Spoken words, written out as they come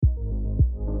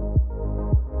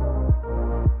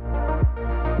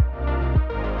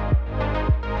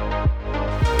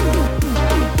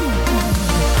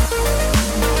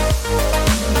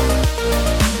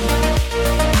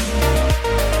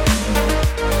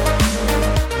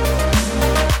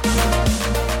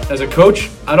As a coach,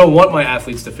 I don't want my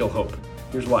athletes to feel hope.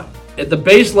 Here's why. At the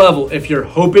base level, if you're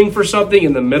hoping for something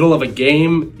in the middle of a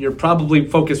game, you're probably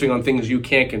focusing on things you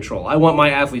can't control. I want my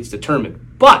athletes determined.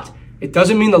 But it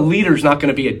doesn't mean the leader's not going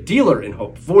to be a dealer in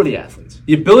hope for the athletes.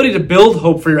 The ability to build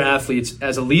hope for your athletes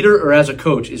as a leader or as a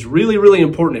coach is really, really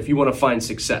important if you want to find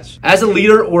success. As a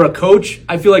leader or a coach,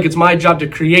 I feel like it's my job to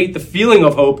create the feeling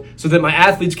of hope so that my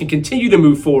athletes can continue to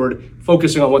move forward,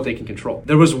 focusing on what they can control.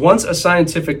 There was once a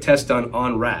scientific test done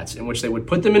on rats in which they would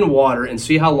put them in water and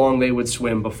see how long they would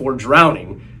swim before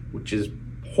drowning, which is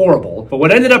horrible. But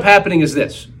what ended up happening is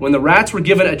this. When the rats were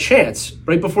given a chance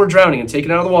right before drowning and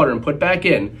taken out of the water and put back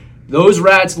in, those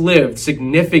rats lived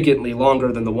significantly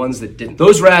longer than the ones that didn't.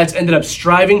 Those rats ended up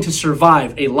striving to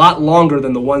survive a lot longer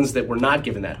than the ones that were not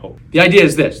given that hope. The idea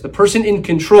is this. The person in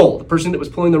control, the person that was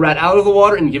pulling the rat out of the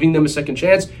water and giving them a second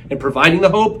chance and providing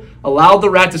the hope, allowed the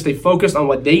rat to stay focused on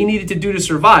what they needed to do to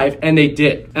survive, and they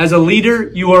did. As a leader,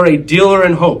 you are a dealer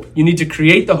in hope. You need to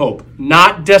create the hope,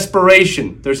 not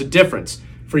desperation. There's a difference.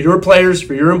 For your players,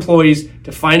 for your employees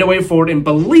to find a way forward and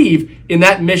believe in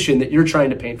that mission that you're trying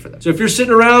to paint for them. So if you're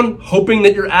sitting around hoping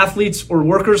that your athletes or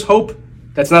workers hope,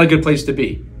 that's not a good place to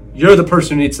be. You're the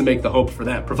person who needs to make the hope for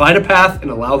them. Provide a path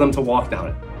and allow them to walk down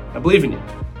it. I believe in you.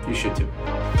 You should too.